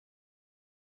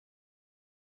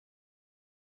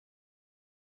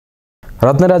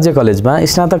रत्न राज्य कलेजमा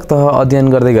स्नातक तह अध्ययन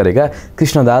गर्दै गरेका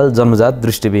कृष्ण दाल जन्मजात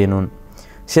दृष्टिविहीन हुन्।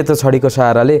 सेतो छडीको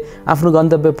सहाराले आफ्नो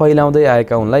गन्तव्य पहिलाउँदै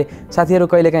आएका उनलाई साथीहरू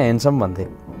कहिलेकाहीँ ह्यान्डसम भन्थे,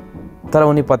 तर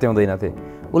उनी पत्याउँदैनथे।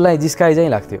 उनलाई जिस्काइ चाहिँ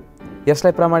लाग्थ्यो।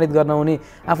 यसलाई प्रमाणित गर्न उनी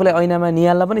आफूलाई ऐनामा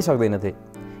निहाल्न पनि सक्दैनथे।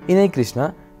 यिनै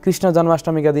कृष्ण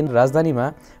जन्माष्टमीका दिन राजधानीमा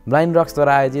ब्लाइन्ड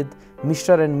रक्सद्वारा आयोजित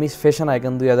मिस्टर एन्ड मिस फेसन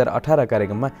आइकन 2018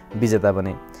 कार्यक्रममा विजेता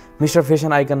बने। मिस्टर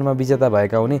फेसन आइकनमा विजेता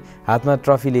भएका उनी हातमा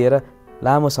ट्रफी लिएर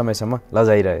लामो समयसम्म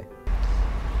लजाइरहे।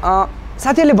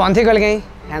 साथीहरूले भन्थे कहिलेकाहीँ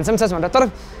ह्यान्डसम छ भनेर, तर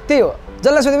त्यही हो,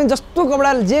 जसलाई सोधे पनि जस्तो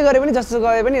कपडा जे गरे पनि जस्तो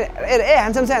गए पनि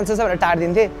ह्यान्डसम छ भनेर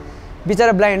टारिदिन्थे।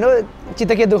 बिचरा ब्लाइन्ड हो,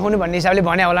 चित्त के दुखाउने भन्ने हिसाबले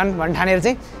भने होलान् भन्ने ठानेर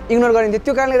चाहिँ इग्नोर गरिन्थ्यो।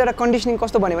 त्यो कारणले एउटा कन्डिसनिङ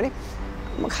कस्तो भन्यो भने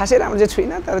म खासै राम्रो चाहिँ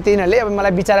छुइनँ, तर तिनीहरूले अब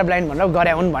मलाई बिचरा ब्लाइन्ड भनेर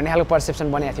गरे हुन् भन्ने खालको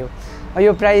पर्सेप्सन बनाएको थियो।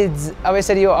 यो प्राइज अब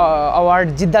यसरी यो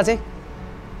अवार्ड जित्दा चाहिँ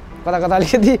कता कता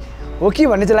अलिकति हो कि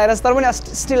भन्ने चाहिँ लागेर, तर पनि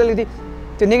स्टिल अलिकति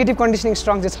त्यो नेगेटिभ कन्डिसनिङ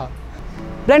स्ट्रङ चाहिँ छ।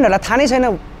 ब्लाइन्डहरूलाई थाहा नै छैन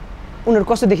उनीहरू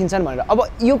कस्तो देखिन्छन् भनेर। अब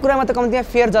यो कुरामा त कम्तीमा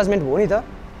फेयर जजमेन्ट भयो नि त,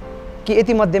 कि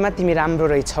यति मध्येमा तिमी राम्रो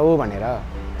रहेछौ भनेर।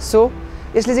 सो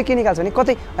यसले चाहिँ के निकाल्छ भने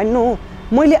कतै नो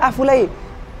मैले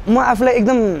म आफूलाई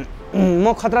एकदम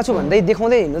म खतरा छु भन्दै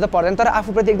देखाउँदै हिँड्नु त पर्दैन, तर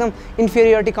आफूप्रति एकदम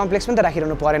इन्फेरियोरिटी कम्प्लेक्स पनि त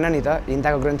राखिरहनु परेन नि त।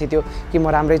 हिंताको ग्रन्थि त्यो कि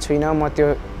म राम्रै छुइनँ, म त्यो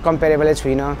कम्पेरेबलै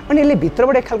छुइनँ। अनि यसले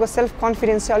भित्रबाट एक खालको सेल्फ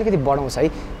कन्फिडेन्स चाहिँ अलिकति बढाउँछ है।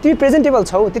 तिमी प्रेजेन्टेबल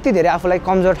छौ, त्यति धेरै आफूलाई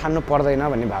कमजोर ठान्नु पर्दैन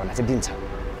भन्ने भावना चाहिँ दिन्छ।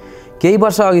 केही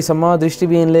वर्ष अघिसम्म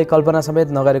दृष्टिविहीनले कल्पना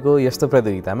समेत नगरेको यस्तो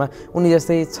प्रतियोगितामा उनी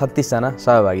जस्तै 36 जना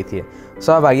सहभागी थिए।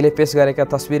 सहभागीले पेश गरेका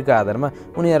तस्बिरका आधारमा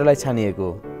उनीहरूलाई छानिएको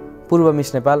हो। पूर्व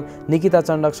मिस नेपाल निकिता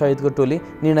चण्डक सहितको टोली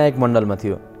निर्णायक मण्डलमा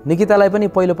थियो। निकितालाई पनि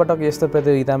पहिलोपटक यस्तो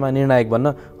प्रतियोगितामा निर्णायक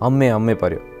बन्न हम्मे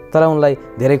पर्यो, तर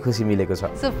उनलाई धेरै खुसी मिलेको छ।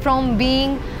 So from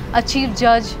being a chief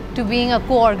judge to being a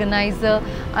co-organizer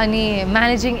अनि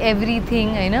managing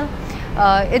everything हैन,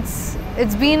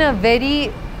 it's been a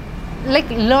very like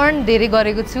learn धेरै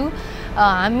गरेको छु।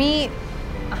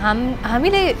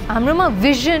 हामीले हाम्रोमा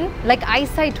भिजन लाइक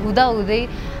आइसाइट हुँदै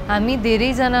हामी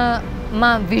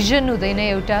धेरैजनामा भिजन हुँदैन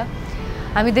एउटा,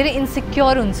 हामी धेरै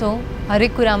इन्सिक्योर हुन्छौँ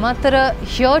हरेक कुरामा। तर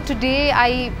here today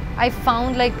I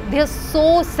found like they are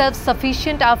so self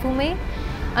sufficient आफूमै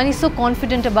अनि so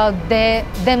confident about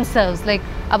themselves, like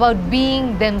about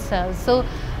being themselves. So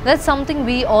that's something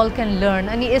we all can learn.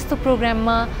 अनि यस्तो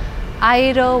प्रोग्राममा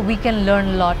आएर वी क्यान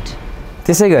लर्न लट।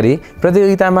 त्यसै गरी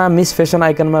प्रतियोगितामा मिस फेसन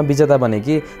आइकनमा विजेता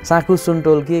बनेकी साँकु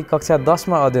सुनटोलकी कक्षा 10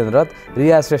 मा अध्ययनरत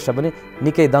रिया श्रेष्ठ पनि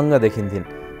निकै दङ्ग देखिन्थिन्।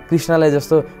 कृष्णलाई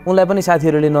जस्तो उनलाई पनि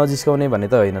साथीहरूले नजिस्काउने भन्ने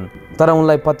त होइनन्, तर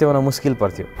उनलाई पत्याउन मुस्किल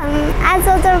पर्थ्यो।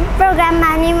 आजको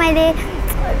प्रोग्राममा नि मैले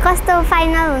कस्तो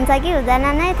फाइनल हुन्छ कि हुँदैन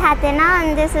नै थाहा थिएन।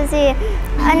 अनि त्यसपछि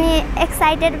अनि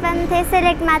एक्साइटेड पनि थिएँ,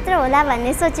 सेलेक्ट मात्र होला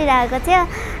भन्ने सोचिरहेको थियो।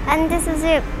 अनि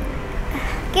त्यसपछि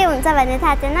के हुन्छ भन्ने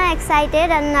थाहा थिएन, एक्साइटेड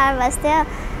अनि नर्भस थियो।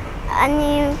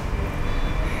 अनि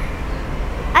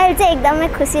अहिले चाहिँ एकदमै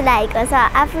खुसी लागेको छ,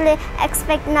 आफूले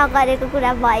एक्सपेक्ट नगरेको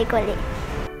कुरा भएकोले।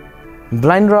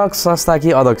 ब्लाइन्ड रक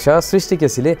संस्थाकी अध्यक्ष सृष्टि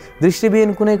केसीले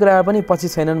दृष्टिविहीन कुनै कुरामा पनि पछि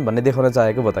छैनन् भन्ने देखाउन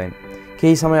चाहेको बताइन्।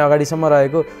 केही समय अगाडिसम्म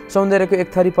रहेको सौन्दर्यको एक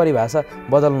थरी परिभाषा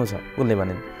बदल्नु छ उनले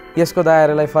भनिन्। यसको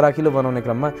दायरालाई फराकिलो बनाउने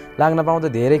क्रममा लाग्न पाउँदा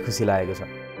धेरै खुसी लागेको छ।